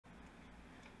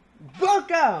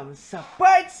Welcome sa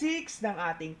part 6 ng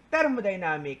ating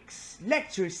Thermodynamics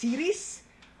lecture series.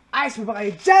 Ayos mo ba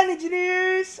kayo dyan,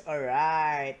 engineers?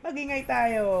 Alright, magingay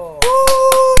tayo.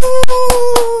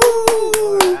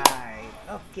 Alright,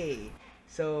 okay.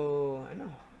 So,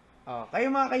 kayo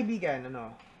mga kaibigan,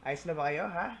 ayos na ba kayo,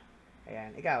 ha?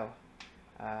 Ayan, ikaw,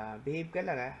 behave ka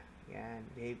lang, ha? Ayan,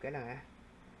 behave ka lang, ha?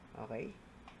 Okay?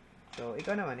 So,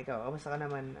 ikaw naman, kamusta ka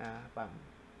naman, Pam?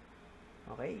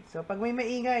 Okay? So, pag may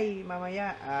maingay,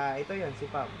 mamaya, ito yon si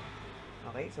Pam.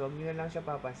 Okay? So, wag nyo na lang siya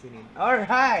papansinin.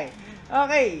 Alright!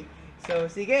 Okay! So,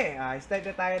 sige. Start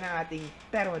na tayo ng ating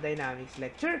Thermodynamics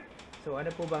lecture. So, ano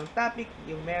po bang topic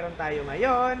yung meron tayo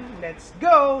ngayon? Let's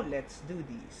go! Let's do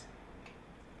this.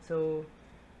 So,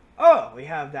 we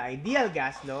have the ideal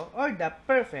gas law or the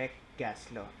perfect gas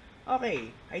law.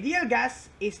 Okay. Ideal gas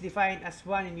is defined as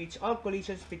one in which all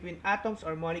collisions between atoms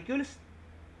or molecules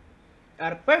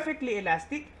are perfectly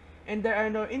elastic and there are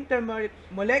no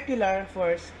intermolecular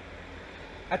force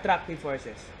attractive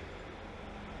forces.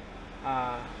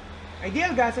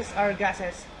 Ideal gases are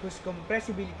gases whose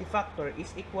compressibility factor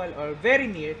is equal or very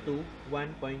near to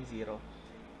 1.0.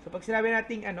 So pag sinabi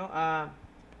nating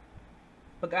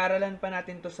pag-aaralan pa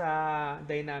natin to sa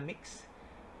dynamics,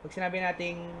 pag sinabi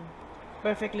nating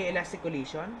perfectly elastic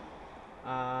collision,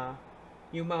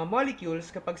 yung mga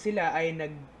molecules kapag sila ay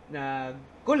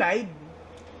nag-collide,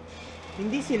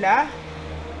 hindi sila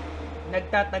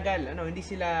nagtatagal, hindi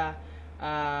sila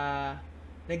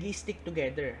nag-i-stick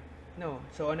together. No.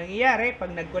 So, ang nangyayari, pag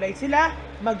nag-collide sila,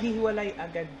 maghihiwalay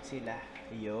agad sila.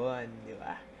 Ayun, di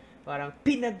ba? Parang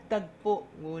pinagtagpo,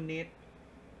 ngunit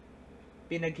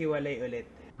pinaghiwalay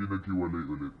ulit. Pinaghiwalay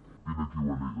ulit.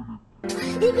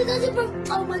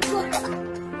 Oh my God!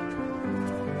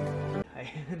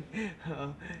 Ayun.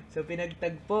 So,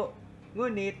 pinagtagpo,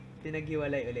 ngunit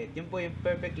pinaghiwalay ulit. Yun po yung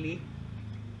perfectly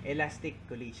elastic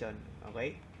collision.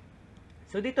 Okay?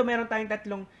 So, dito meron tayong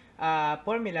tatlong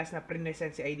formulas na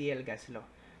present si ideal gas law.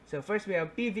 So, first we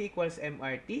have PV equals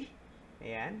MRT.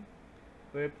 Ayan.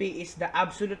 Where P is the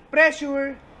absolute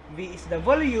pressure, V is the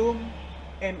volume,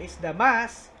 M is the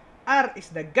mass, R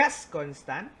is the gas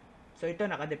constant. So, ito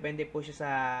nakadepende po siya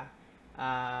sa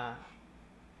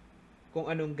kung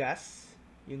anong gas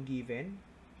yung given.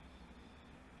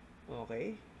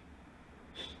 Okay.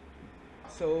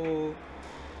 So,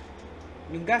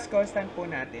 yung gas constant po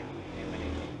natin,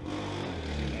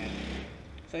 ayan.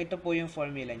 So, ito po yung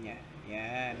formula niya.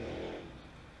 Ayan.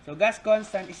 So, gas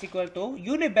constant is equal to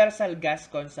universal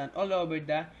gas constant all over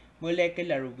the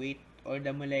molecular weight or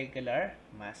the molecular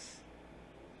mass.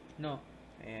 No?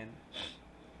 Ayan.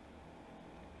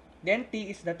 Then, T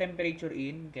is the temperature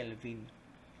in Kelvin.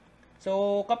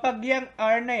 So, kapag yung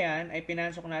R na yan ay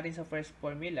pinasok natin sa first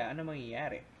formula, ano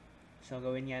mangyayari? So,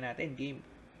 gawin nga natin, game.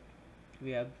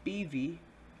 We have PV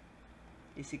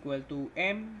is equal to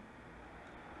M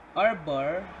R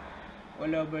bar all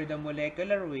over the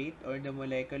molecular weight or the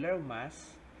molecular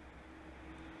mass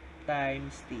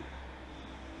times T.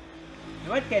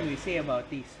 What can we say about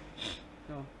this?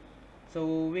 No.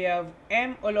 So, we have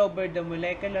M all over the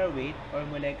molecular weight or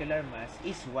molecular mass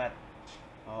is what?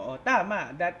 Oo, tama.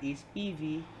 That is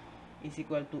PV is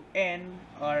equal to N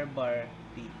R bar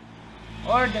T.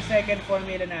 Or the second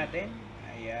formula natin,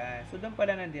 ayan. So, doon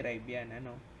pala na-derive yan.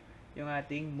 Yung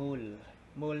ating mole.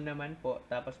 Mole naman po.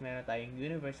 Tapos, meron tayong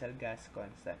universal gas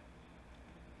constant.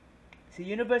 Si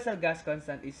universal gas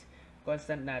constant is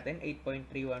constant natin,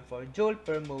 8.314 joule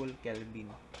per mole Kelvin.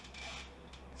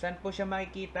 Saan po siya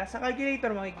makikita? Sa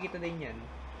calculator, makikita din yan.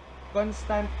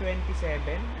 Constant 27,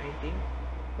 I think.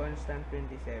 Constant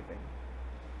 27.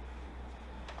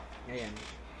 Ayan.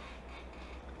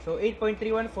 So,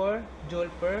 8.314 joule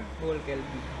per mole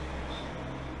Kelvin.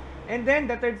 And then,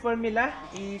 the third formula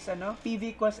is,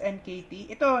 PV equals NKT.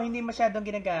 Ito, hindi masyadong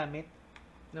ginagamit.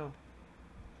 No.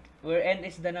 Where N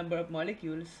is the number of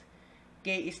molecules,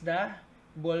 K is the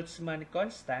Boltzmann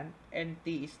constant, and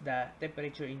T is the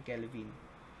temperature in Kelvin.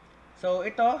 So,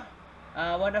 ito,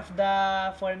 one of the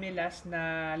formulas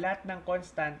na lahat ng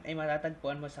constant ay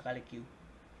matatagpuan mo sa Q.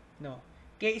 No.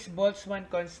 K is Boltzmann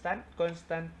constant.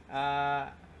 Constant,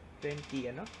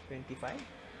 25?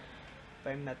 If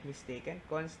I'm not mistaken,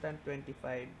 constant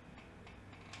 25.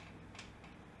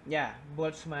 Yeah,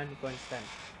 Boltzmann constant.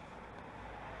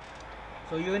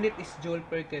 So, unit is joule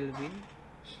per Kelvin.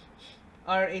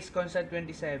 R is constant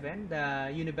 27,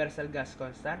 the universal gas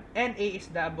constant. Na is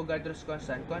the Avogadro's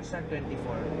constant, constant 24.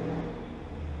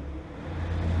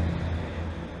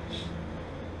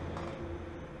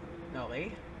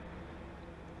 Okay.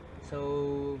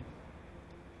 So,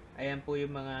 ayan po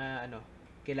yung mga,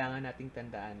 kailangan nating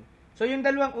tandaan So, yung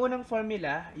dalawang unang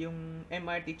formula, yung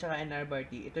MRT tsaka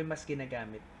NRT, ito yung mas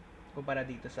ginagamit kumpara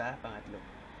dito sa pangatlo.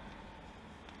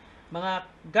 Mga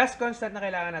gas constant na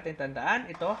kailangan natin tandaan,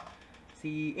 ito,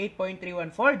 si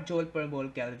 8.314 Joule per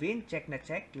mole Kelvin. Check na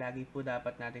check. Lagi po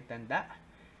dapat natin tanda.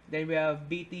 Then we have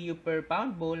BTU per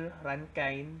pound mole,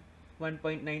 Rankine,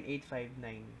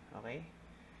 1.9859. Okay?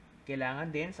 Kailangan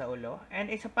din sa ulo.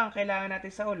 And isa pang kailangan natin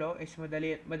sa ulo is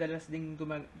madalas din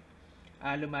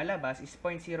lumalabas is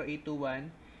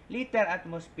 0.0821 liter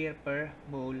atmosphere per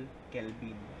mole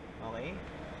Kelvin. Okay?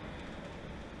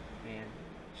 Ayan.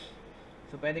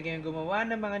 So, pwede kayong gumawa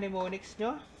ng mga mnemonics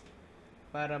nyo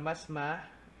para mas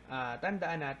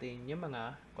tandaan natin yung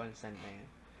mga constant na yan.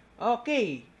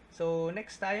 Okay. So,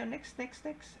 next tayo. Next.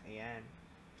 Ayan.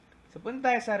 So,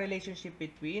 punta tayo sa relationship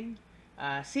between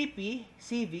CP,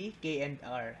 CV, K, and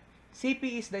R.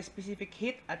 CP is the specific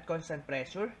heat at constant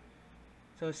pressure.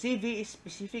 So, CV is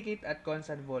specific heat at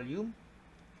constant volume.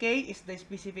 K is the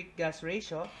specific gas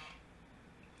ratio.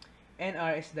 And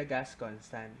R is the gas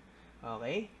constant.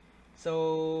 Okay?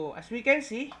 So, as we can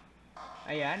see,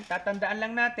 ayan, tatandaan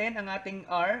lang natin ang ating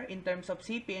R in terms of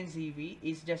CP and CV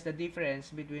is just the difference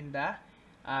between the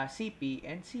CP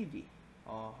and CV.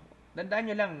 Tandaan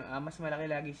nyo lang, mas malaki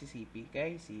lagi si CP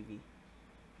kay CV.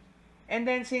 And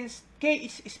then, since K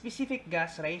is specific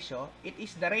gas ratio, it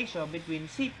is the ratio between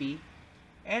CP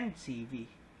and CV.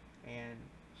 Ayan.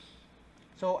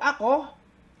 So, ako,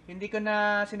 hindi ko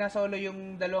na sinasolo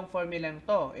yung dalawang formulang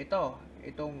to.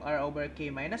 Itong R over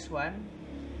K minus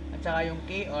 1 at saka yung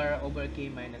KR over K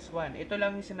minus 1. Ito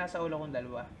lang yung sinasaulo kong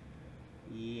dalawa.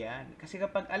 Yan. Kasi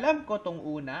kapag alam ko tong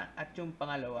una at yung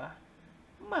pangalawa,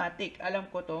 matik, alam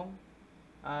ko tong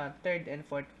third and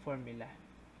fourth formula.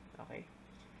 Okay?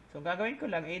 So, gagawin ko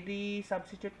lang, edi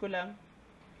substitute ko lang.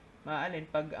 Maalin,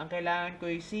 pag ang kailangan ko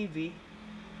yung CV,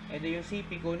 edi yung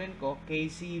CP kunin ko,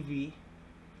 KCV,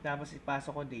 tapos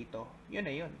ipasok ko dito. Yun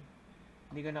na yun.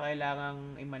 Hindi ko na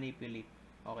kailangang i-manipulate.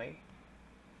 Okay?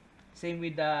 Same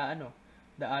with the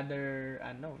other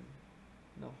unknown.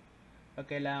 No?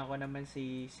 Pag kailangan ko naman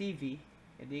si CV,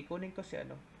 edi kunin ko si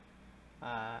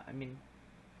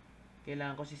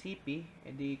kailangan ko si CP,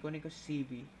 edi kunin ko si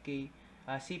CV,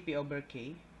 CP over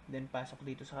K, then pasok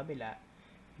dito sa kabila.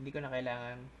 Hindi ko na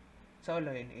kailangan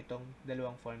saulohin itong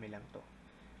dalawang formulang to.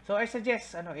 So, I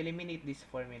suggest, eliminate this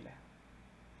formula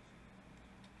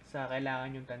sa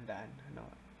kailangan yung tandaan.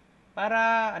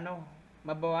 Para,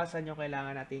 mabawasan yung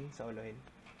kailangan nating saulohin.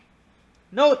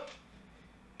 Note!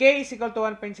 K is equal to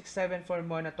 1.67 for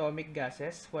monatomic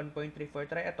gases, 1.34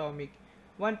 triatomic,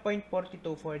 1.42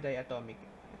 for diatomic.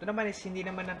 Ito naman is hindi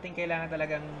naman natin kailangan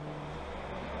talagang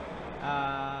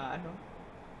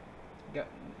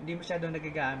hindi masyadong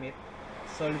nagagamit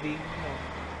solving,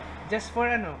 just for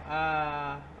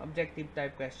objective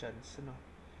type questions,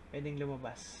 pwedeng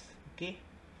lumabas. Okay?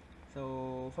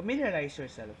 So, familiarize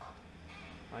yourself.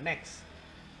 Next.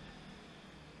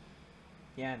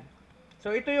 Yan.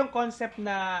 So, ito yung concept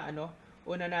na,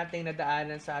 una nating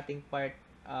nadaanan sa ating part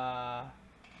 5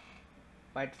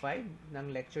 ng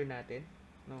lecture natin.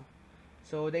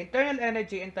 So, the internal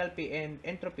energy, enthalpy, and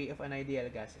entropy of an ideal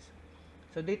gases.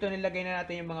 So, dito nilagay na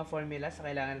natin yung mga formula sa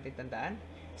kailangan natin tandaan.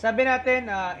 Sabi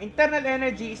natin, internal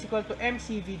energy is equal to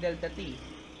mCV delta T.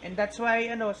 And that's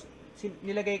why,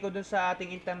 nilagay ko dun sa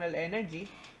ating internal energy,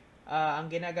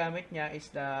 ang ginagamit niya is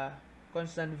the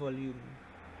constant volume.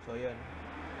 So, yun.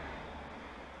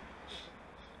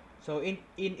 So, in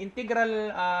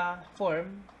integral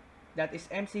form, that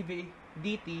is mCV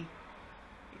dt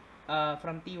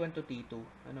from T1 to T2.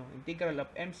 Integral of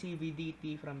mCV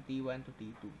dt from T1 to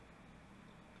T2.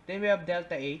 Then we have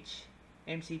delta H,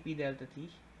 mCP delta T.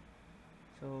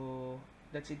 So,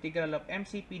 that's integral of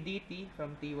mCP dt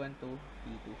from T1 to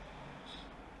T2.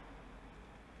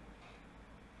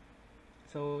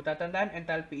 So, tatandaan,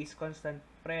 enthalpy is constant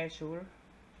pressure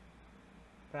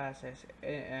process.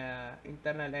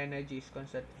 Internal energy is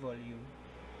constant volume.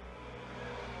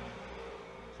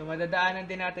 So, madadaanan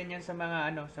din natin yan sa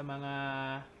mga, sa mga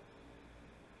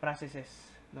processes,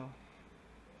 sa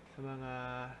mga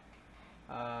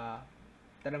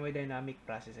thermodynamic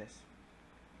processes.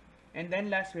 And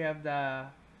then, last, we have the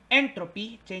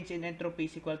entropy. Change in entropy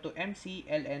is equal to mc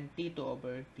ln T2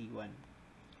 over T1.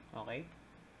 Okay?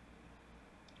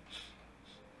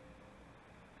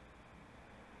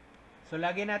 So,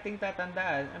 lagi nating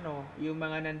tatandaan, yung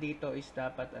mga nandito is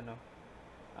dapat,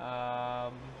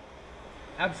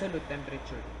 absolute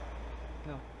temperature.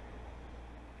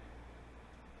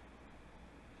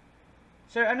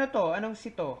 Sir, ano to? Anong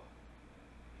sito?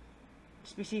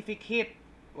 Specific heat.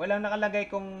 Walang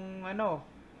nakalagay kung,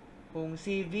 kung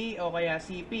CV o kaya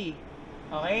CP.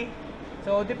 Okay?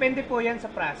 So, depende po yan sa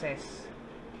process.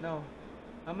 No?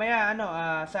 Mamaya,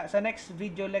 sa next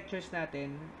video lectures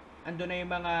natin, ando na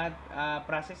yung mga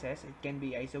processes. It can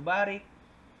be isobaric,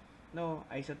 no,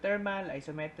 isothermal,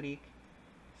 isometric.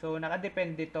 So,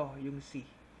 nakadepende to yung C.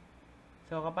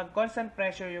 So, kapag constant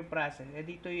pressure yung process,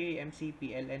 dito yung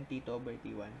MCP ln T2 over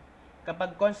T1.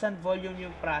 Kapag constant volume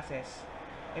yung process,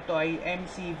 ito ay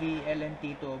MCV ln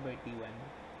T2 over T1.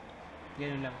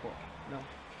 Ganun lang po. No?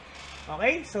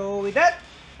 Okay, so with that,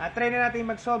 try na natin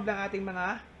mag-solve ng ating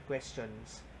mga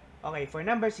questions. Okay, for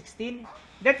number 16,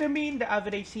 determine the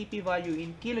average CP value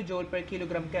in kilojoule per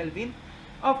kilogram Kelvin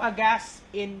of a gas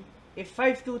in if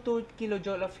 522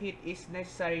 kilojoule of heat is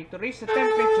necessary to raise the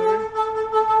temperature.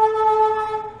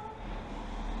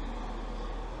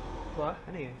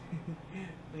 Ano yun?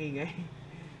 Mangingay.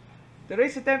 To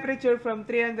raise the temperature from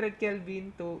 300 Kelvin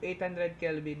to 800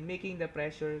 Kelvin, making the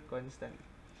pressure constant.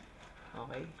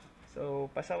 Okay?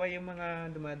 So, pasaway yung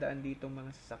mga dumadaan dito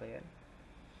mga sasakyan.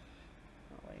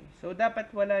 Okay. So, dapat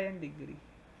wala yung degree.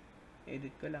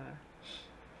 Edit ko lang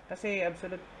kasi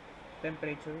absolute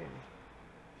temperature yun.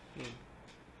 Okay.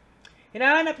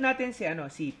 Hinahanap natin si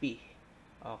CP.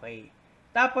 Okay.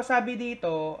 Tapos sabi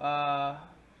dito,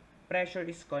 pressure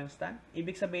is constant.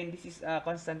 Ibig sabihin, this is a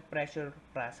constant pressure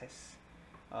process.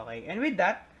 Okay. And with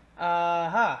that,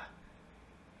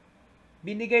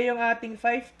 binigay yung ating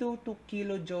 522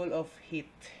 kilojoule of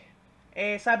heat.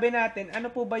 Sabi natin, ano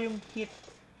po ba yung heat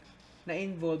na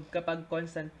involved kapag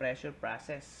constant pressure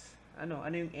process? Ano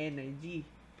yung energy?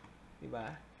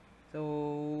 Diba? So,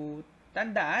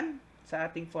 tandaan sa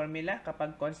ating formula,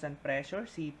 kapag constant pressure,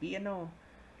 CP,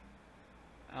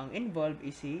 ang involved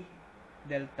is si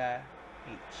delta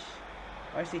H.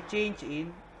 Or si change in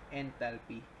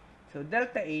enthalpy. So,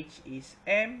 delta H is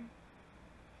M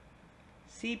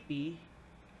CP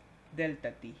delta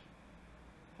T.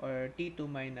 Or T2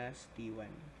 minus T1.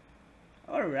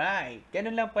 Alright.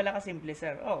 Ganun lang pala kasimple,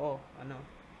 sir. Oo.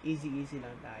 Easy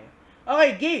lang tayo.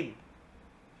 Okay, game!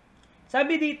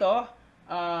 Sabi dito,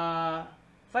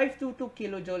 522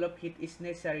 kilojoule of heat is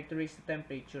necessary to raise the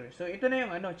temperature. So, ito na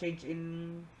yung change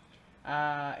in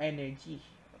energy.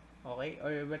 Okay?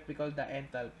 Or what we call the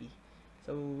enthalpy.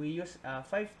 So, we use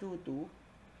 522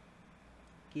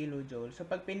 kilojoule. So,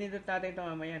 pag pinindot natin ito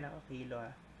mamaya, nakakilo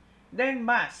Then,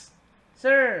 mass.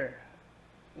 Sir,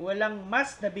 walang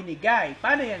mass na binigay.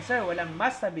 Paano yan, sir? Walang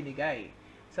mass na binigay.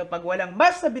 So, pag walang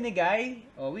mass na binigay,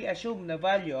 we assume na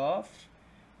value of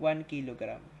 1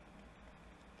 kilogram.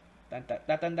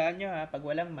 Tatandaan nyo pag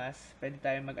walang mass, pwede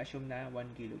tayo mag-assume na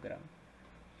 1 kilogram.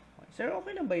 Okay. Sir,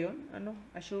 okay lang ba yun?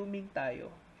 Assuming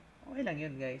tayo. Okay lang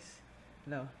yun, guys.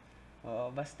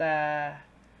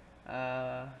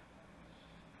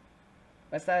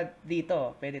 Basta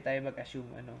dito, pwede tayo mag-assume,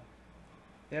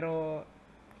 Pero,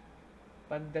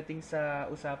 pagdating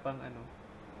sa usapang,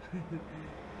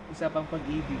 usapang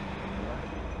pag-ibig, diba?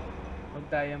 Huwag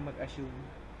tayong mag-assume.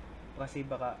 Kasi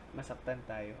baka masaktan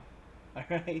tayo.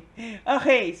 Alright?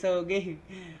 Okay, so, game.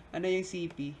 Ano yung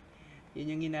CP?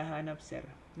 Yun yung hinahanap, sir.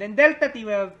 Then, delta T,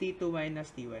 we have T2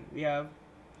 minus T1. We have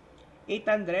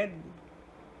 800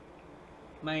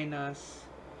 minus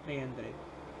 300.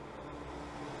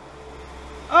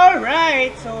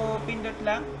 Alright! So, pindot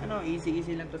lang. Easy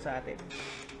lang to sa atin.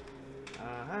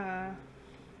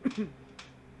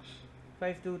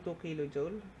 522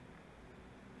 kilojoule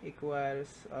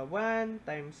equals 1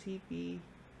 times CP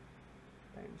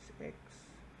times X.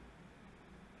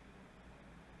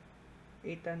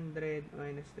 800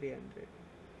 minus 300.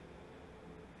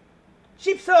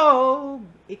 Shipsog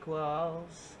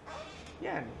equals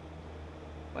yan.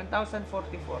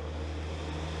 1044.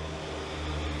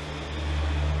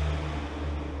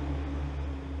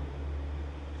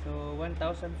 So,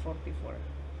 1044.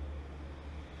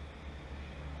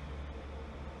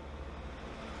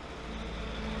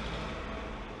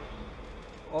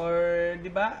 Or,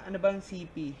 di ba? Ano bang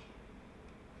CP?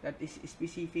 That is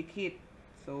specific heat.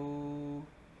 So,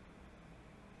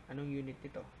 anong unit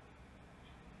nito?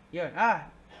 Yun.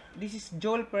 This is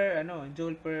joule per,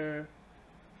 joule per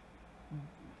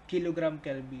kilogram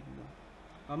Kelvin.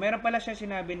 Meron pala siya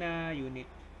sinabi na unit.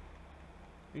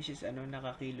 Which is,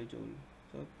 naka-kilojoule.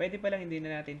 So, pwede pa lang hindi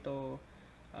na natin to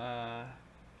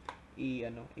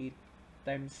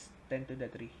times 10 to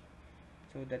the 3.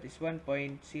 So, that is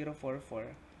 1.044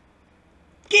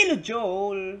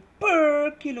 kilojoule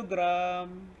per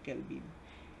kilogram Kelvin.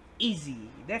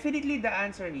 Easy. Definitely the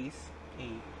answer is A.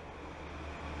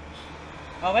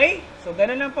 Okay? So,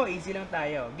 ganun lang po. Easy lang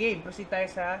tayo. Game. Proceed tayo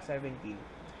sa 17.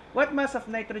 What mass of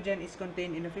nitrogen is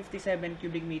contained in a 57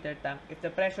 cubic meter tank if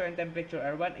the pressure and temperature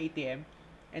are 1 atm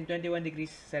and 21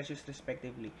 degrees Celsius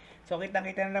respectively. So,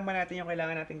 kitang-kita na naman natin yung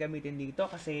kailangan natin gamitin dito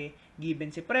kasi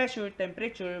given si pressure,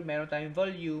 temperature, meron tayong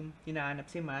volume,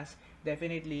 hinahanap si mass,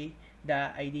 definitely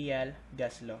the ideal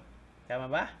gas law.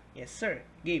 Tama ba? Yes, sir.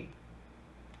 Game.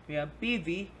 We have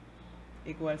PV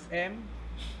equals M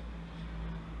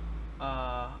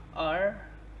R.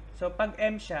 So, pag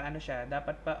M siya, ano siya?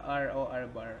 Dapat pa R o R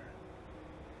bar.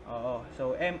 Oo.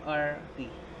 So, MRT.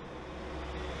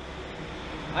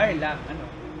 R lang, ano?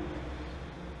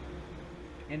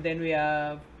 And then we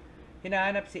have,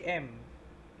 hinahanap si M.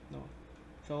 No?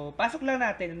 So, pasok lang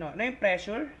natin, ano? Ano yung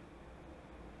pressure?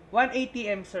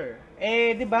 180 M, sir.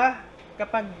 Eh, di ba?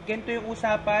 Kapag ganito yung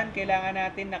usapan, kailangan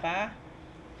natin naka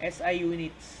SI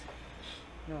units.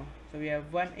 No? So, we have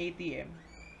 180 M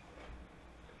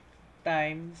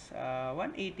times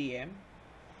 180 M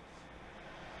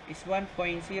is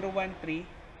 1.013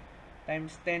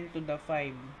 times 10 to the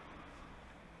 5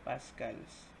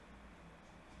 pascals.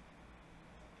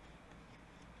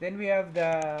 Then we have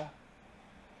the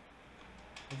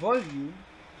volume,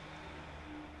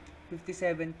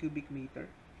 57 cubic meter.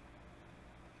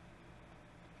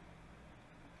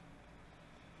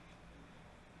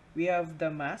 We have the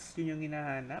mass, yun yung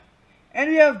hinahanap. And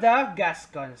we have the gas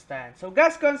constant. So,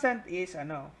 gas constant is,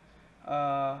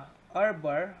 R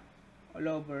bar all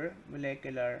over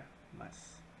molecular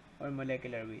mass or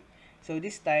molecular weight. So,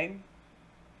 this time,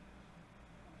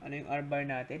 ano yung R bar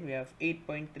natin? We have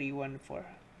 8.314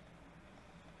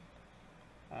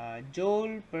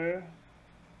 joule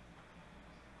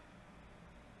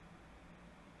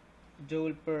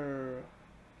per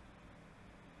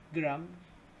gram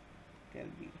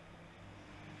Kelvin.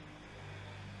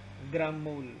 Gram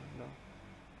mole, no?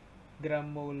 Gram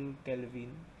mole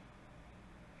Kelvin.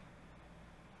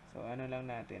 So, ano lang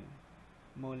natin?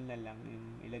 Mole na lang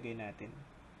yung ilagay natin.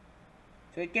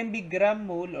 So, it can be gram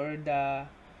mole or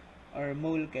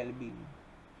mole Kelvin.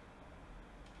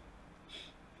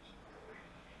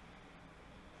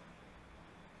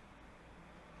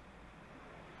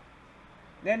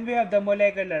 Then, we have the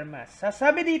molecular mass.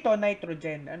 Sabi dito,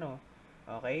 nitrogen, ano?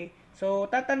 Okay? So,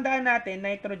 tatandaan natin,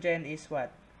 nitrogen is what?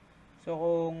 So,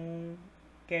 kung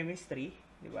chemistry,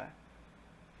 di ba?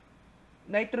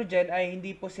 Nitrogen ay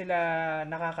hindi po sila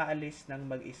nakakaalis ng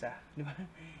mag-isa, di ba?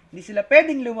 Hindi sila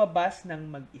pwedeng lumabas ng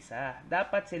mag-isa.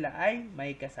 Dapat sila ay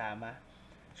may kasama.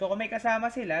 So, kung may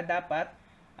kasama sila, dapat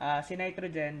si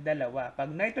nitrogen, dalawa. Pag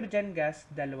nitrogen gas,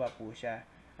 dalawa po siya.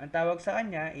 Ang tawag sa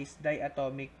kanya is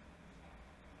diatomic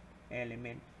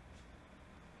element.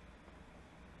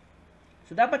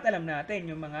 So, dapat alam natin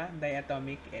yung mga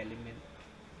diatomic element.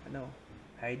 Ano?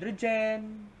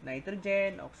 Hydrogen,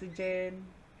 nitrogen, oxygen.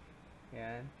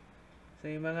 Yan.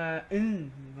 So, yung mga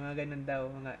ganun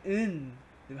daw. Mga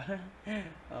di ba?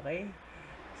 Okay?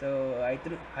 So,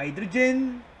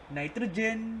 hydrogen,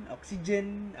 nitrogen,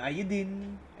 oxygen,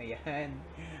 iodine. Ayan.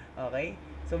 Okay?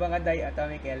 So, mga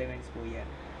diatomic elements po yan.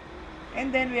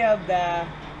 And then, we have the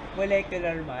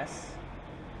molecular mass.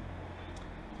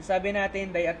 So, sabi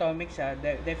natin, diatomic siya.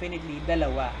 Definitely,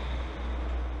 dalawa.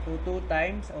 So, 2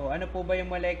 times. Ano po ba yung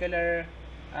molecular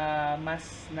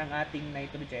mass ng ating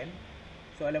nitrogen?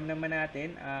 So, alam naman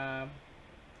natin,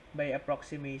 by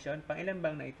approximation, pang ilan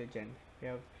bang nitrogen?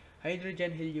 We have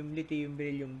hydrogen, helium, lithium,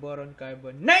 beryllium, boron,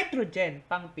 carbon, nitrogen,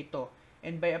 pang 7.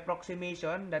 And by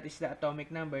approximation, that is the atomic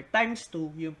number, times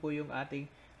 2, yun po yung ating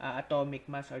atomic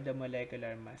mass or the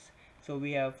molecular mass. So,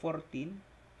 we have 14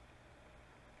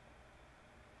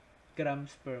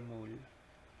 grams per mole.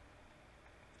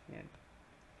 Yan.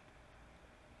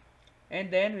 And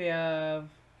then, we have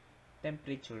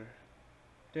temperature,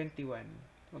 21.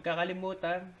 Huwag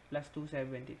kakalimutan, plus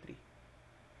 273.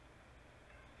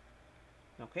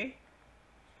 Okay?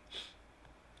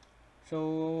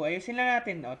 So, ayusin lang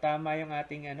natin. Tama yung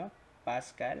ating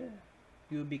Pascal,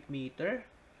 cubic meter.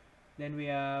 Then, we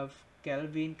have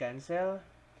Kelvin, cancel.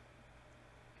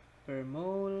 Per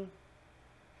mole.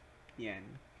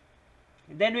 Yan.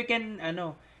 Then, we can,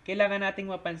 kailangan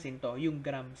nating mapansin to, yung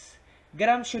grams.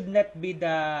 Gram should not be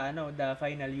the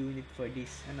final unit for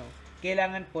this.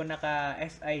 Kailangan po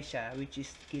naka-SI siya, which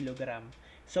is kilogram.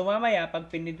 So, mamaya, pag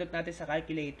pinindot natin sa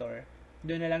calculator,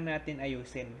 doon na lang natin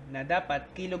ayusin na dapat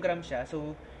kilogram siya.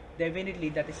 So,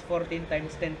 definitely, that is 14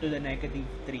 times 10 to the negative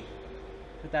 3.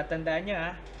 So, tatandaan nyo,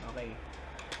 ha? Okay.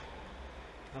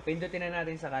 Pindutin na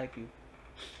natin sa calcu.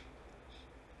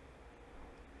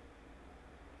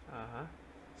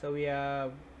 So, we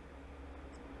have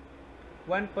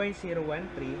 1.013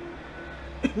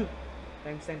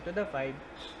 times 10 to the 5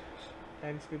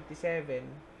 times 57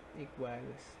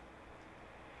 equals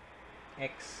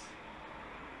x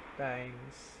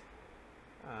times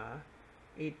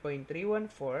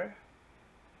 8.314.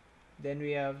 Then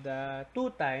we have the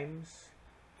 2 times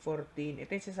 14.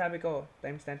 Ito yung sasabi ko,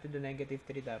 times 10 to the negative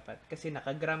 3 dapat. Kasi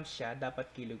naka-grams siya, dapat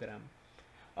kilogram.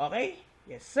 Okay?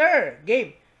 Yes, sir!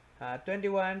 Game!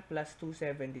 21 plus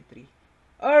 273.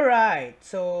 Alright!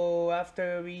 So,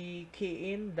 after we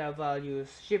key in the values,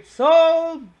 shift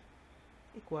solve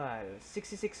equals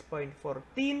 66.14.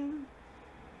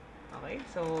 Okay?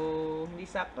 So, hindi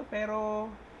sakto, pero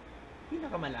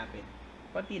pinakamalapit.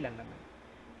 Konti lang naman.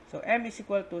 So, M is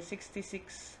equal to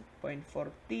 66.14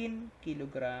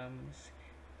 kilograms.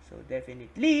 So,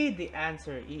 definitely, the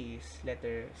answer is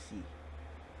letter C.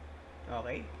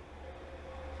 Okay?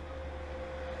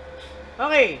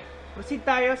 Okay. Proceed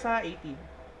tayo sa 18.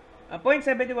 A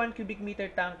 0.71 cubic meter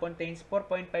tank contains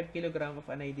 4.5 kg of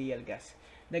an ideal gas.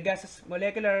 The gas has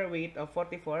molecular weight of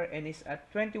 44 and is at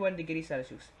 21 degrees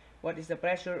Celsius. What is the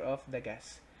pressure of the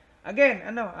gas? Again,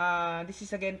 this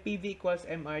is again PV equals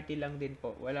MRT lang din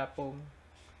po. Wala pong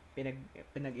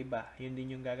pinag-iba. Yun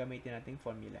din yung gagamitin nating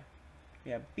formula. We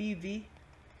have PV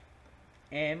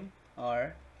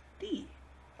MRT.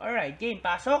 Alright, game.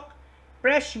 Pasok.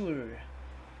 Pressure.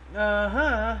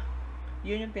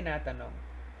 Yun yung tinatanong.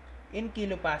 In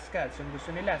kilopascals, yung gusto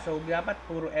nila. So, dapat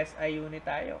puro SI unit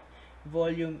tayo.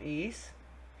 Volume is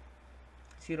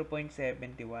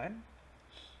 0.71.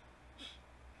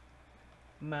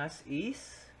 Mass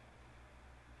is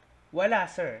wala,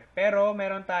 sir. Pero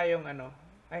meron tayong wala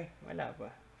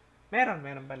ba?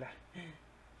 Meron pala.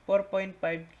 4.5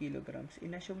 kilograms.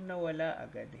 Inassume na wala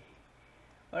agad eh.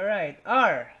 Alright,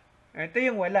 R. Ito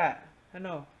yung wala.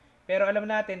 Pero alam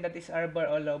natin that is R bar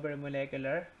all over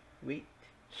molecular weight.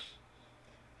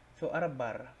 So, R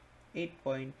bar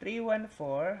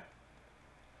 8.314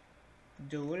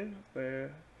 joule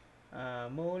per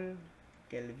mole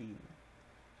Kelvin.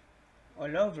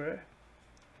 All over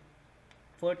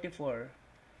 44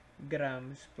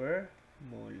 grams per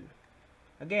mole.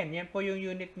 Again, yan po yung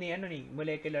unit ni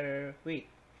molecular weight.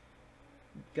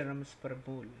 Grams per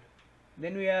mole.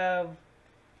 Then we have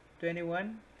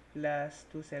 21 plus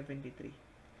 273.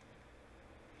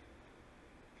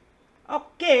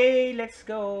 Okay, let's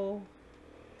go.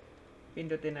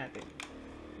 Pindutin natin.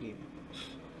 Game.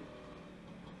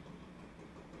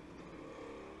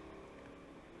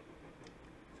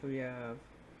 So we have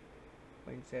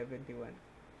 0.71.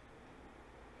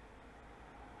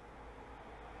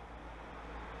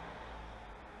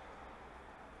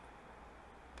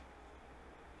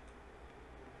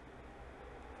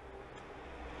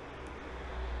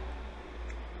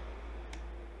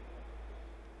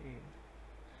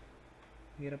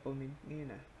 Hirap po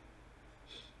ngayon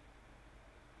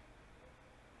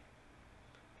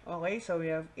Okay, so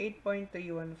we have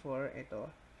 8.314. Ito.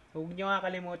 Huwag nyo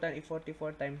kakalimutan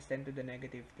i-44 times 10 to the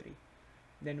negative 3.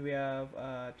 Then we have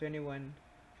 21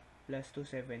 plus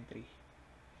 273.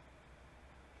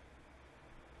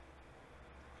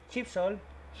 Chip solve.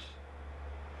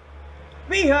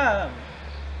 We have!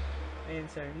 Ayan,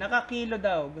 sir. Nakakilo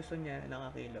daw. Gusto niya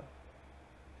nakakilo.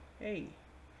 Hey.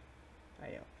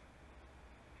 Ayaw.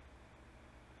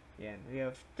 Yan. We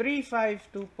have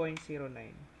 352.09.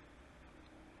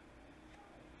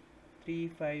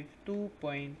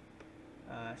 352.09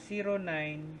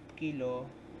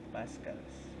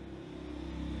 kilopascals.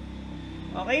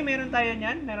 Okay, meron tayo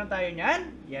niyan? Meron tayo niyan?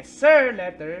 Yes, sir.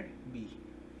 Letter B.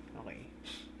 Okay.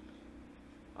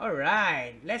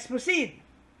 Alright. Let's proceed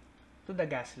to the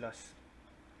gas laws.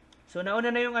 So,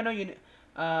 nauna na yung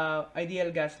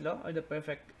ideal gas law or the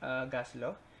perfect gas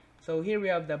law. So, here we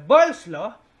have the Boyle's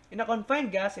law. In a confined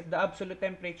gas, if the absolute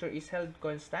temperature is held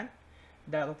constant,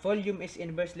 the volume is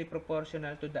inversely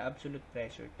proportional to the absolute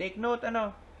pressure. Take note,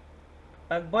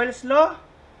 pag Boyle's law,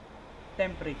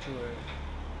 temperature.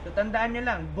 So, tandaan nyo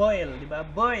lang, boil, di ba?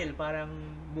 Boil, parang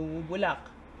bumubulak.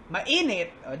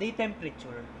 Mainit, di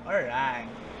temperature. Alright.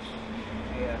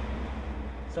 Ayan.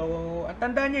 So, ang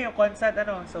tandaan nyo yung constant,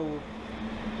 so,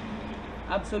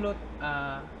 absolute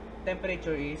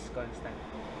temperature is constant.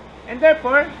 And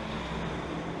therefore,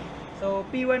 so,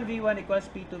 P1 V1 equals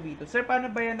P2 V2. Sir, paano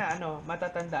ba yan na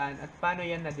matatandaan at paano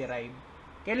yan na-derive?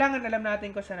 Kailangan alam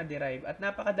natin kung saan na-derive. At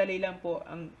napakadali lang po,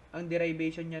 ang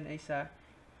derivation yan ay sa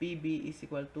PB is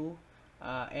equal to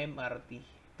MRT.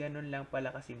 Ganun lang pala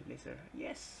kasimple, sir.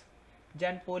 Yes.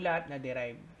 Diyan po lahat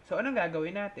na-derive. So, anong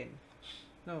gagawin natin?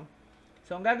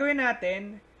 So, ang gagawin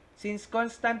natin, since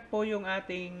constant po yung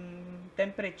ating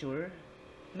temperature,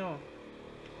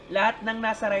 lahat ng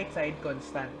nasa right side,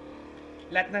 constant.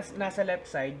 Lahat nasa left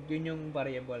side, yun yung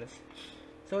variables.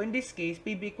 So, in this case,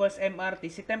 PB equals MRT.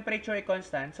 Si temperature ay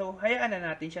constant. So, hayaan na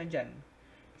natin siya dyan.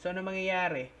 So, ano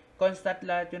mangyayari? Constant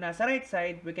lahat yung nasa right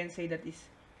side. We can say that is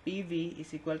PV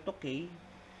is equal to K.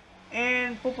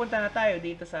 And pupunta na tayo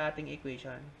dito sa ating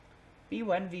equation.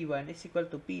 P1 V1 is equal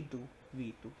to P2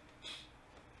 V2.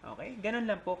 Okay? Ganun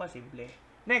lang po kasimple.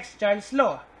 Next, Charles'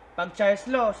 Law. Pag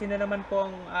Charles' Law, sino naman po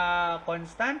ang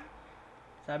constant?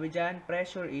 Sabi dyan,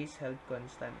 pressure is held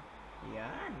constant.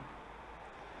 Yan.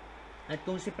 At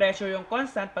kung si pressure yung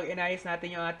constant, pag inayos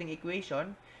natin yung ating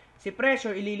equation, si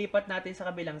pressure ililipat natin sa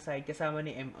kabilang side kasama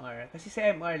ni MR. Kasi sa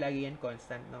MR, lagi yan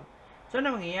constant, no? So,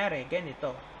 ano mangyayari?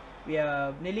 Ganito.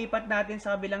 Nilipat natin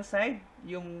sa kabilang side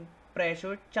yung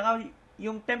pressure, tsaka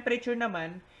yung temperature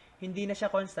naman, hindi na siya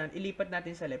constant, ilipat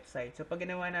natin sa left side. So, pag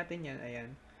ginawa natin yan,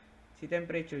 ayan, si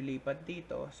temperature lipat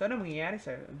dito. So, ano mangyayari,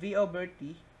 sir? V over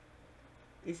T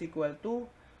is equal to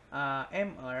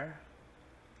MR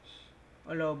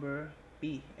all over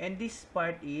P. And this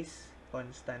part is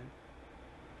constant.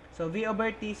 So, V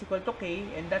over T is equal to K,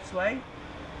 and that's why,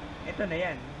 ito na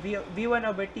yan. V1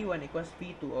 over T1 equals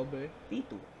V2 over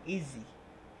T2. Easy.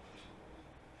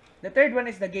 The third one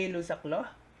is the Gay-Lussac law.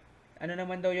 Ano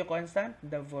naman daw yung constant?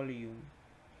 The volume.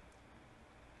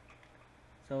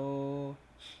 So,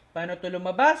 paano ito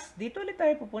lumabas? Dito ulit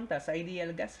tayo pupunta sa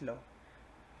ideal gas law.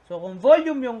 So, kung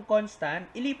volume yung constant,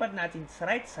 ilipat natin sa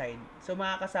right side. So,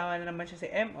 makakasama na naman siya si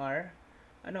MR.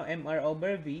 MR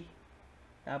over V.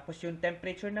 Tapos, yung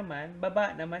temperature naman,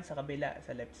 baba naman sa kabila,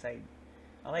 sa left side.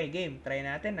 Okay, game. Try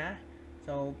natin, ha.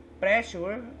 So,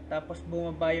 pressure, tapos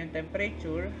bumaba yung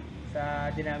temperature sa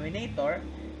denominator.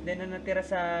 Then, ang natira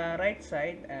sa right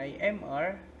side ay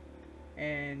MR,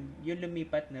 and yung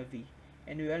lumipat na V.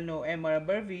 And we all know MR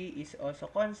over V is also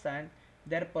constant.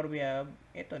 Therefore, we have,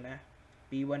 ito na,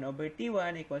 P1 over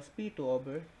T1 equals P2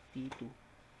 over T2.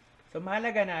 So,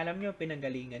 mahalaga na alam nyo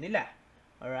pinanggalingan nila.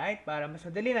 Alright? Para mas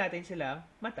madali natin silang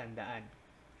matandaan.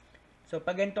 So,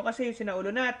 pag ganito kasi yung sinaulo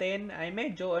natin, ay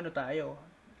medyo,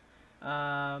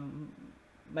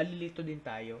 malilito din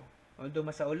tayo. Although,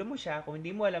 masaulo mo siya, kung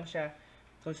hindi mo alam siya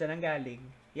kung saan ang galing,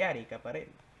 yari ka pa rin.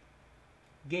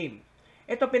 Game.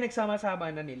 Ito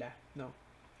pinagsama-sama na nila, no?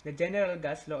 The general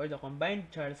gas law or the combined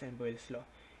Charles and Boyle's law.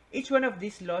 Each one of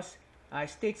these laws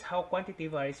states how quantity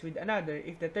varies with another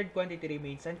if the third quantity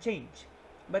remains unchanged.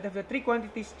 But if the three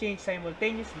quantities change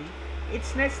simultaneously,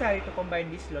 it's necessary to combine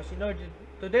these laws in order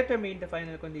to determine the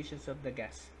final conditions of the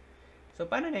gas. So,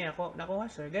 paano na yan nakuha,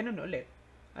 sir? Ganun ulit.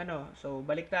 So,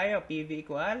 balik tayo. PV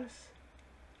equals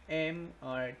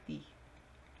MRT.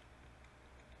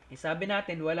 Sabi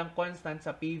natin, walang constant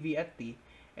sa PV at T.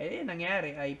 Yung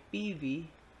nangyari ay PV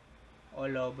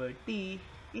all over T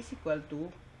is equal to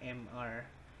MR.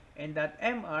 And that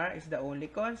MR is the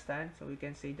only constant. So, we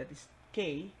can say that is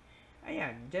K.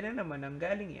 Ayan, dyan na naman ang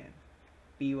galing yan.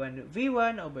 P1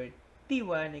 V1 over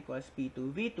T1 equals P2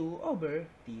 V2 over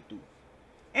T2.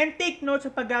 And take note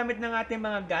sa paggamit ng ating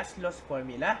mga gas laws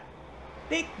formula.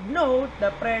 Take note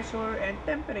the pressure and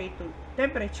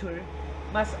temperature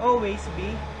must always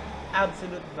be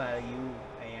absolute value.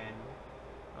 Ayan.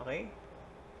 Okay?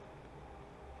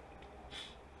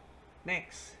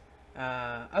 Next.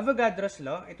 Avogadro's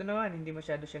law. Ito naman, hindi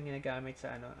masyado siyang ginagamit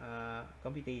sa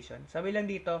computation. Sabi lang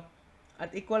dito,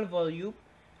 at equal volume,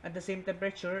 at the same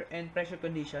temperature and pressure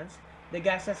conditions, the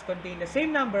gases contain the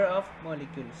same number of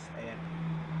molecules. Ayan.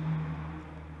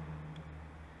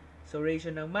 So, ratio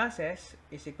ng masses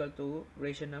is equal to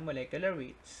ratio ng molecular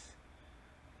weights.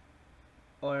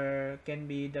 Or can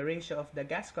be the ratio of the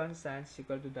gas constants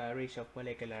equal to the ratio of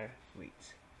molecular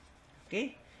weights.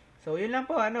 Okay? So, yun lang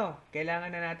po,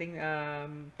 kailangan na nating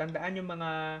tandaan yung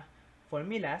mga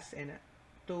formulas, and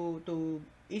to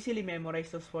easily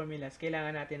memorize those formulas,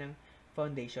 kailangan natin ng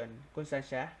foundation kung saan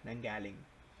siya nanggaling.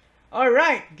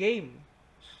 Alright, game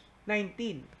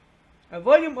 19. A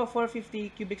volume of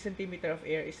 450 cubic centimeter of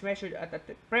air is measured at a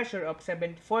pressure of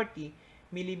 740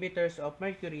 millimeters of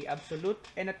mercury absolute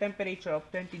and a temperature of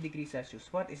 20 degrees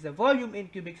Celsius. What is the volume in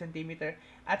cubic centimeter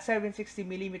at 760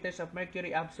 millimeters of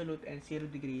mercury absolute and 0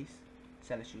 degrees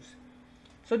Celsius?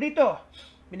 So, dito,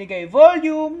 binigay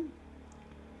volume,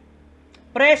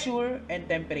 pressure, and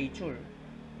temperature.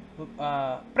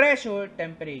 Pressure,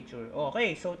 temperature.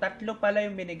 Okay, so tatlo pala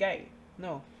yung binigay.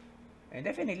 No? And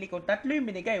definitely, kung tatlo yung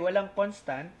binigay, walang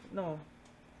constant, no?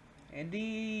 And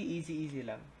easy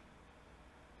lang.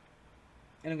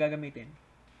 Anong gagamitin?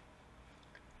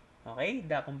 Okay,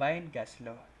 the combined gas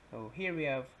law. So, here we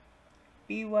have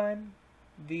P1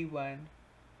 V1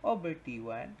 over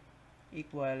T1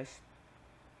 equals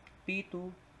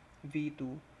P2 V2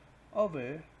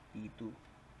 over T2.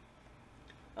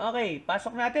 Okay,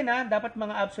 pasok natin ha. Dapat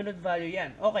mga absolute value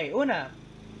yan. Okay, una,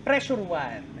 pressure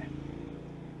 1.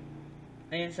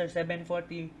 Ayun sir,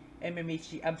 740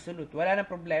 mmHg absolute. Wala nang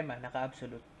problema,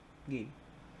 naka-absolute. Game.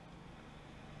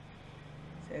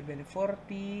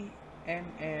 740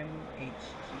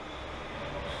 mmHg.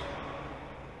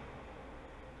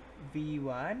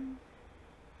 V1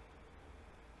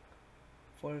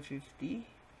 450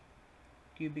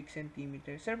 cubic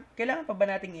centimeter. Sir, kailangan pa ba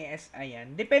nating i-SI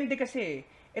yan? Depende kasi.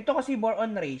 Ito kasi more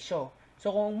on ratio.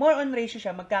 So, kung more on ratio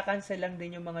siya, magkakancel lang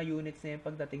din yung mga units na yun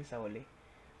pagdating sa huli.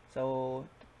 So,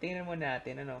 tingnan muna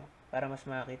natin, para mas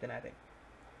makakita natin.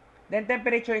 Then,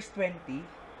 temperature is 20.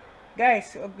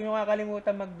 Guys, huwag nyo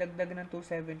kakalimutan magdagdag ng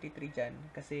 273 dyan.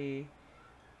 Kasi,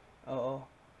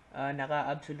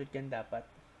 naka-absolute yan dapat.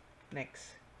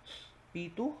 Next.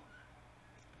 P2.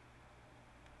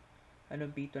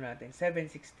 Anong P2 natin?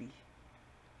 760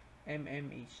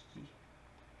 mmHg.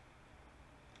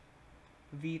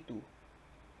 V2.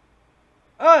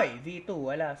 Ay! V2.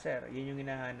 Wala, sir. Yun yung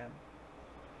hinahanap.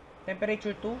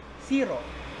 Temperature 2, 0.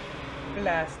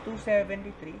 Plus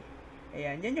 273.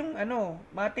 Ayan. Yan yung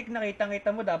matik na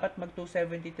kitang-kita mo dapat mag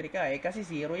 273 ka. Kasi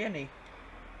 0 yan eh.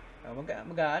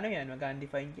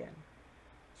 Mag-undefined yan.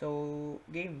 So,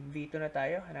 game. V2 na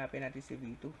tayo. Hanapin natin si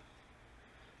V2.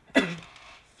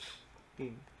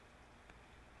 Game.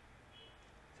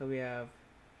 So, we have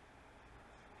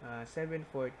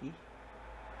 740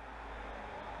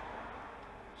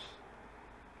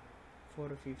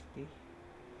 450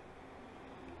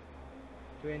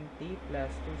 20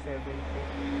 plus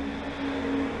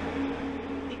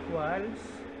 270 equals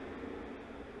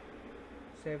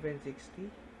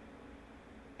 760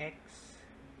 x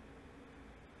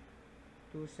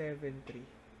 273.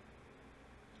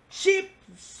 Ship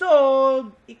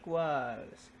sold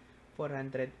equals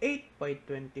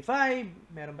 408.25.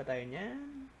 Meron ba tayo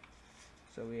niyan?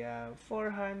 So, we have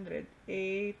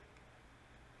 408.25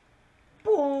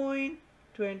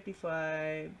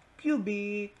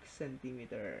 cubic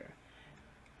centimeter.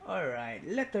 Alright,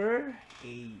 letter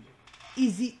A.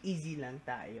 Easy lang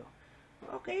tayo.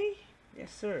 Okay?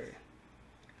 Yes, sir.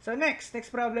 So, next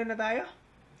problem na tayo.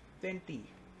 20.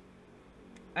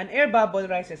 An air bubble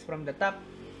rises from the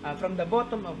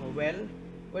bottom of a well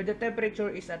where the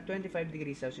temperature is at 25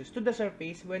 degrees Celsius to the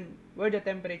surface where the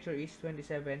temperature is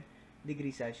 27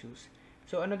 degrees Celsius.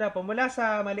 So, mula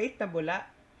sa maliit na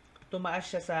bula, tumaas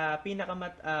siya sa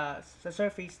sa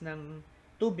surface ng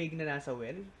tubig na nasa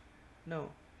well.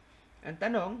 No. Ang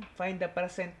tanong, find the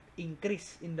percent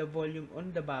increase in the volume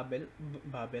on the bubble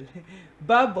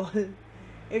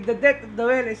if the depth of the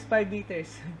well is 5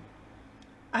 meters.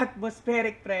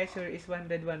 Atmospheric pressure is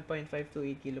 101.528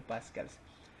 kilopascals.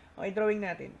 Okay, drawing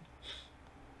natin.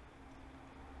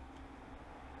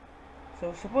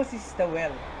 So, suppose this is the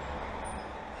well.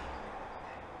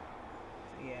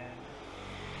 Ayan.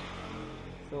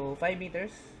 So, 5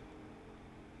 meters.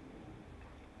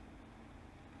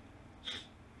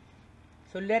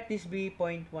 So, let this be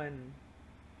 0.1.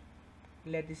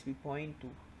 Let this be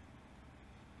 0.2.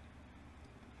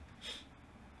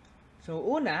 So,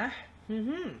 una,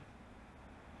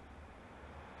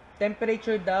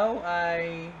 temperature daw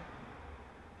ay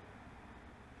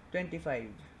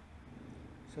 25.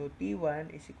 So,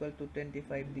 T1 is equal to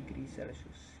 25 degrees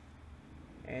Celsius.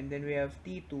 And then we have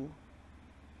T2.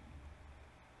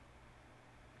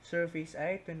 Surface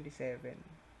ay 27.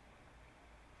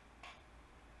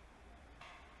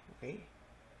 Okay.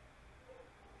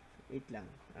 Wait lang.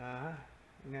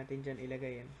 Huwag natin dyan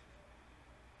ilagay yan.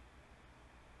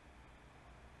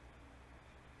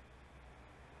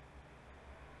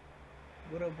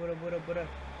 Bura.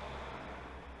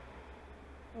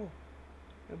 Oh,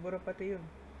 nabura pati yun.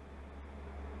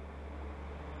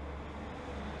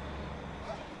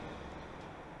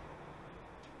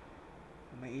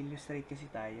 May illustrate kasi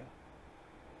tayo.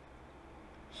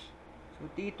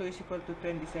 So, T2 is equal to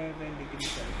 27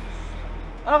 degrees Celsius.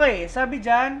 Okay, sabi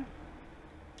dyan,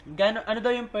 ano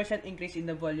daw yung percent increase in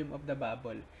the volume of the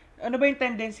bubble? Ano ba yung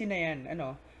tendency na yan?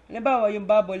 Halimbawa, yung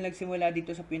bubble nagsimula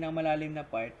dito sa pinamalalim na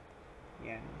part.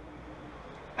 Yan.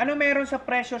 Ano meron sa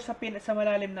pressure sa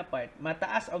malalim na part?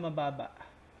 Mataas o mababa?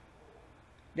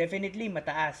 Definitely,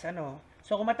 mataas.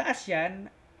 So, kung mataas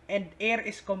yan, and air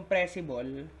is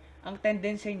compressible, ang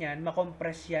tendency niyan,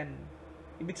 makompress yan.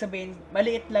 Ibig sabihin,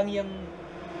 maliit lang yung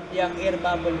air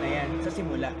bubble na yan sa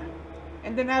simula.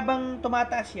 And then, habang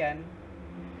tumataas yan,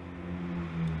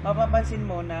 mapapansin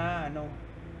mo na,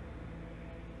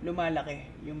 lumalaki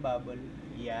yung bubble.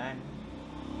 Yan.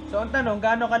 So, ang tanong,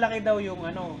 gaano kalaki daw yung,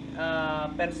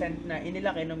 percent na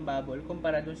inilaki ng bubble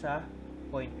kumpara dun sa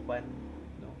 0.1,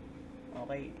 no?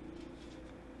 Okay.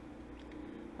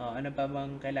 Ano pa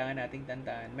bang kailangan nating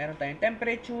tandaan? Meron tayong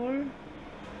temperature.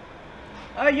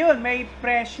 Yun, may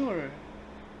pressure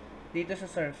dito sa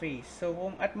surface. So,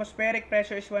 kung atmospheric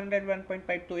pressure is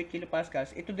 101.528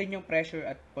 kilopascals, ito din yung pressure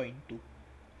at 0.2.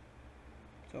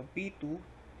 So, P2,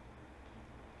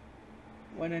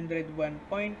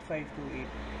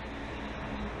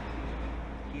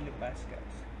 101.528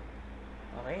 kilopascals.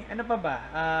 Okay, ano pa ba?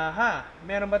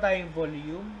 Meron ba tayong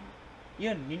volume?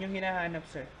 Yun yung hinahanap,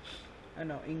 sir.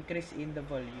 Increase in the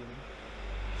volume.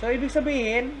 So, ibig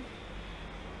sabihin,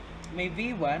 may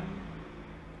V1,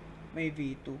 may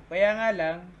V2. Kaya nga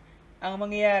lang, ang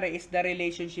mangyayari is the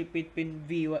relationship between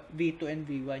V2 and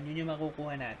V1. Yun yung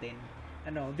makukuha natin.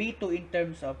 V2 in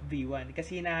terms of V1.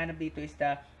 Kasi hinahanap dito is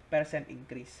the percent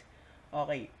increase.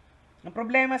 Okay. Ang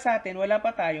problema sa atin, wala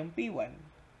pa tayong P1.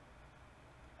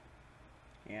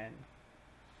 Yan.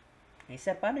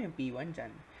 Sir, paano yung P1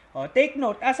 dyan? Take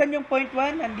note, asan yung point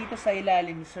 1? Nandito sa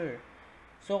ilalim, sir.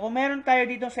 So, kung meron tayo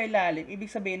dito sa ilalim,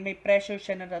 ibig sabihin may pressure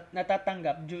siya na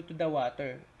natatanggap due to the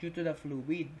water, due to the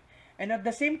fluid. And at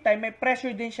the same time, may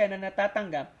pressure din siya na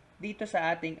natatanggap dito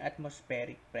sa ating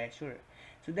atmospheric pressure.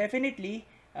 So, definitely,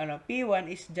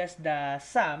 P1 is just the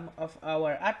sum of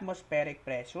our atmospheric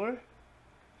pressure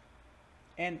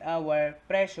and our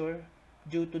pressure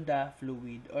due to the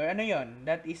fluid. Or ano yon?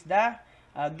 That is the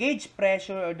gauge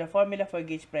pressure, or the formula for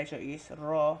gauge pressure is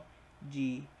rho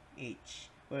GH,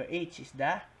 where H is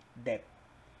the depth.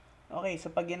 Okay,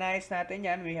 so pag inayos natin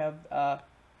yan, we have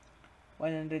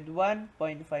 101.528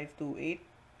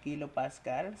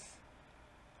 kilopascals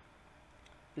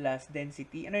plus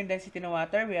density. Ano yung density ng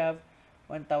water? We have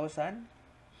 1,000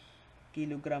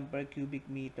 kilogram per cubic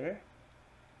meter.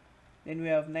 Then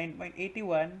we have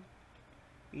 9.81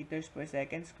 meters per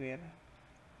second square.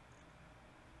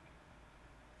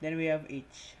 Then we have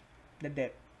H, the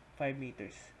depth, 5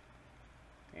 meters.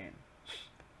 Ayan.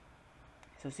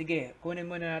 So, sige, kunin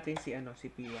muna natin si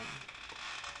P1.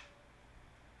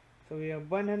 So, we have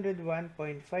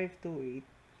 101.528.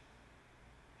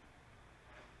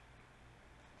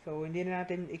 So, hindi na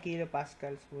natin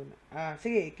i-kilopascals muna.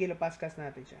 Sige, i-kilopascals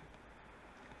natin siya.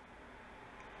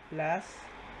 Plus,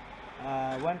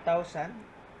 1,000.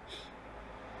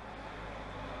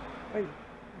 Ay,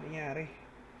 nangyari.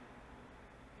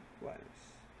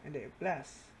 Hindi,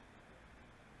 plus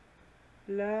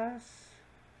 1,000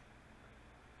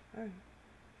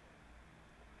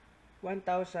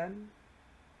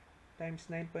 times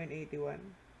 9.81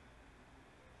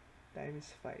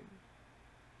 times 5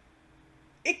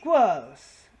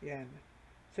 equals, yan.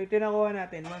 So, ito nakuha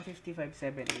natin,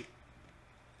 155.78.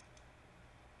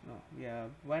 We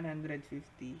have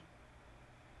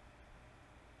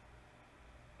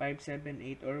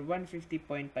 150.578 or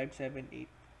 150.578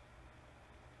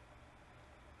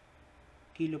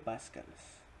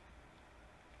 kilopascals.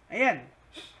 Ayan.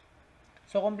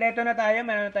 So, kompleto na tayo.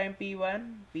 Meron na tayong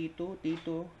P1, P2, T2,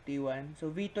 T1.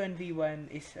 So, V2 and V1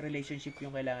 is relationship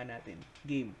yung kailangan natin.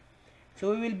 Game.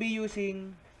 So, we will be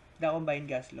using the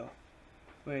combined gas law,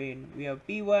 wherein we have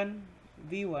P1,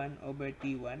 V1 over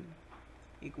T1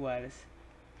 equals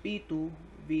P2,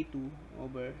 V2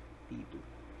 over T2.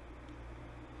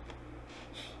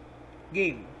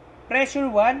 Game. Pressure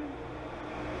 1,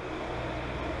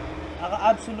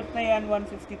 absolute na yan,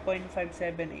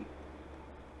 150.578.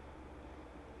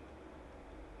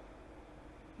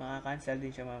 Makakancel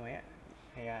din siya mamaya.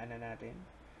 Hayaan na natin.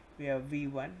 We have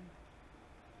V1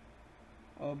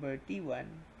 over T1,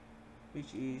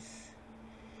 which is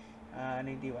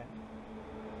 91.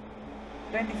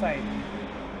 25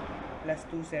 plus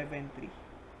 273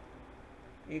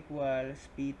 equals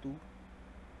P2,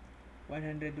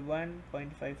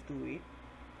 101.528.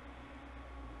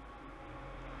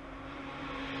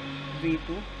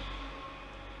 V2,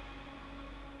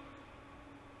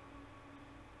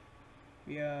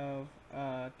 we have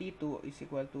T2 is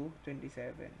equal to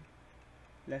 27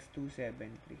 plus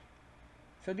 273.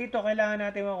 So, dito kailangan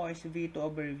natin makuha is V2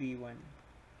 over V1.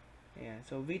 Ayan.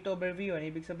 So, V2 over V1,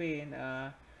 ibig sabihin,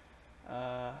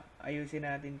 ayusin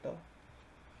natin to.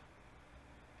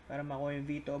 Para makuha yung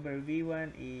V2 over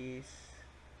V1 is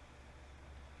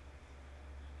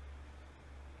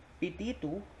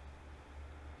PT2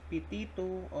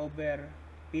 over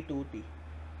P2T.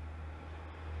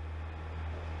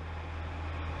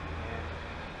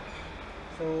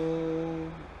 So,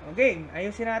 okay,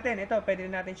 ayusin natin. Ito, pwede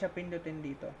natin siya pindutin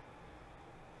dito.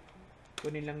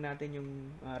 Kunin lang natin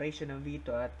yung ratio ng V2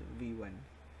 at V1.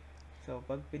 So,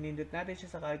 pag pinindot natin siya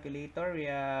sa calculator,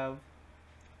 we have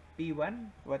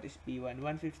P1. What is P1?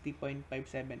 150.578.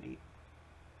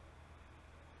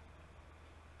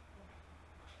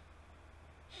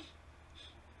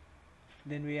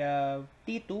 Then we have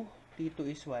T2. T2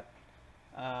 is what?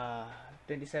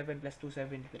 27 plus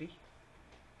 273.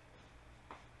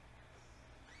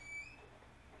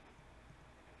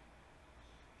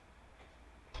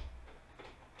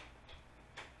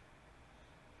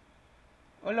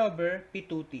 all over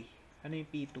P2T. Ano yung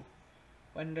P2?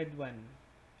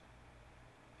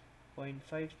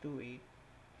 101.528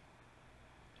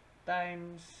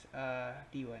 times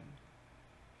T1.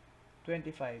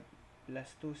 25 plus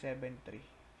 273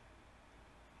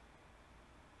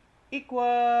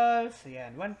 equals,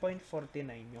 ayan,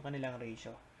 1.49 yung kanilang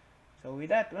ratio. So,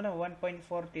 with that, 1.49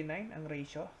 ang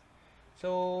ratio.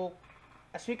 So,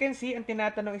 as we can see, ang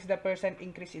tinatanong is the percent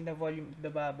increase in the volume of the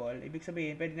bubble. Ibig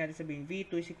sabihin, pwede natin sabihin,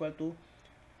 V2 is equal to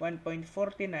 1.49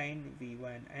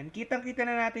 V1. And kitang-kita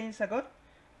na natin yung sagot.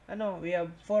 We have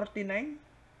 49.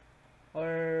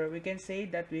 Or we can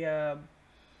say that we have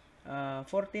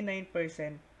 49%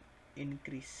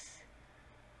 increase.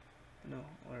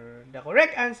 Or the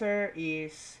correct answer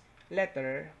is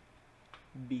letter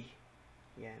B.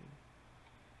 Yan.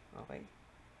 Okay.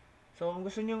 So, kung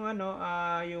gusto niyo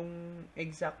yung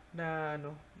exact na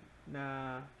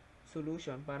na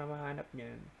solution para mahanap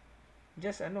niyan,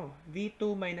 just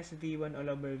V2 minus V1 all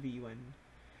over V1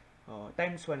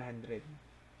 times 100.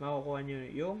 Makukuha niyo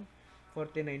yung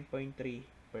 49.3%,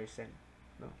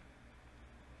 no?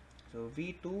 So,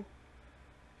 V2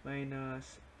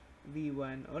 minus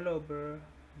V1 all over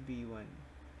V1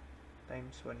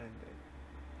 times 100.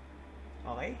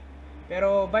 Okay?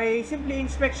 Pero by simply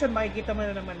inspection, makikita mo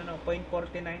na naman 0.49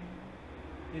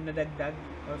 yung nadagdag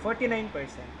or 49%.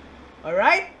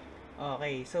 Alright?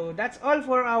 Okay, so that's all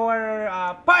for our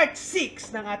part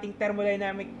 6 ng ating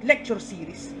thermodynamic lecture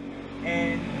series.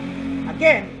 And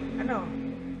again,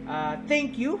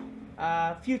 thank you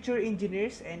future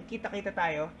engineers, and kita-kita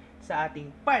tayo sa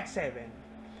ating part 7.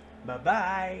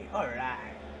 Bye-bye.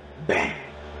 Alright. Bam!